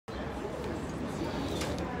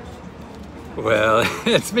Well,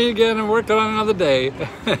 it's me again. I'm working on another day.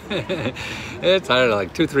 It's, I don't know,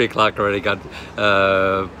 like 2, 3 o'clock already. Got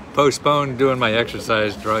postponed doing my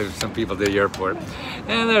exercise, drive some people to the airport.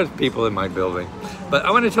 And there's people in my building. But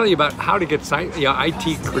I want to tell you about how to get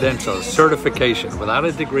IT credentials, certification, without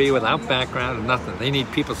a degree, without background, nothing. They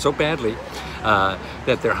need people so badly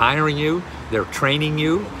that they're hiring you, they're training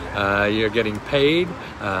you, you're getting paid,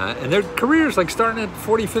 and their careers like starting at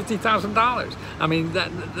 $40,000, $50,000. I mean,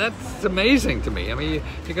 that's amazing to me. I mean,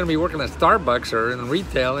 you're going to be working at Starbucks or in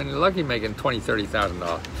retail, and you're lucky making $20,000,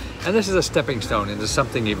 $30,000. And this is a stepping stone into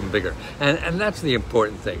something even bigger. And that's the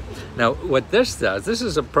important thing. Now, what this does, this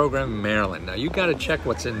is a program in Maryland. Now, you got to check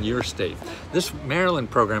what's in your state. This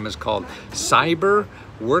Maryland program is called Cyber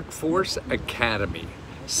Workforce Academy.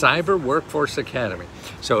 Cyber Workforce Academy.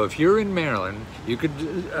 So if you're in Maryland, you could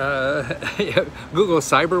Google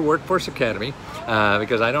Cyber Workforce Academy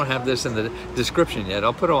because I don't have this in the description yet.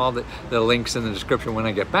 I'll put all the links in the description when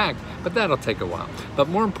I get back, but that'll take a while. But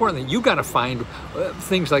more importantly, you got to find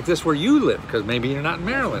things like this where you live, because maybe you're not in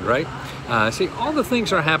Maryland, right? See, all the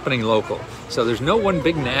things are happening local. So there's no one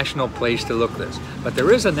big national place to look this, but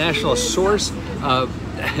there is a national source of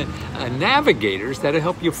navigators that'll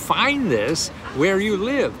help you find this where you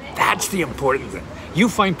live. That's the important thing. You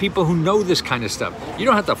find people who know this kind of stuff. You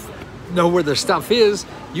don't have to know where the stuff is.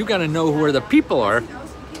 You got to know where the people are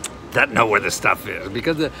that know where the stuff is,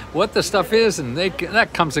 because what the stuff is, and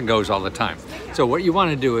that comes and goes all the time. So what you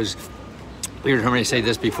want to do is, you heard me say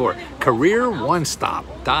this before,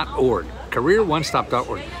 careeronestop.org.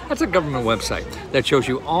 careeronestop.org. That's a government website that shows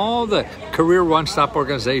you all the Career One Stop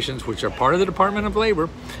organizations, which are part of the Department of Labor,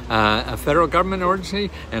 a federal government agency,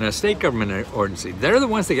 and a state government agency. They're the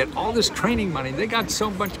ones that get all this training money. They got so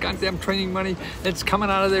much goddamn training money that's coming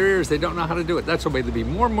out of their ears. They don't know how to do it. That's why there'll be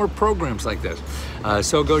more and more programs like this.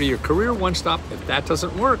 So go to your Career One Stop. If that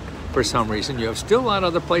doesn't work for some reason, you have still a lot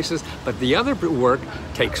of other places, but the other work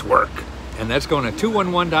takes work. And that's going to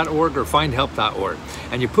 211.org or findhelp.org.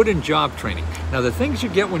 And you put in job training. Now, the things you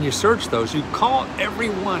get when you search those, you call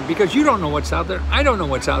everyone, because you don't know what's out there. I don't know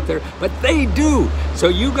what's out there, but they do. So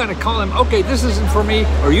you got to call them, okay, this isn't for me,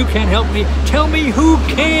 or you can't help me. Tell me who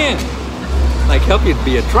can. Like help you to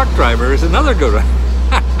be a truck driver is another good one.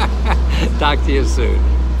 Talk to you soon.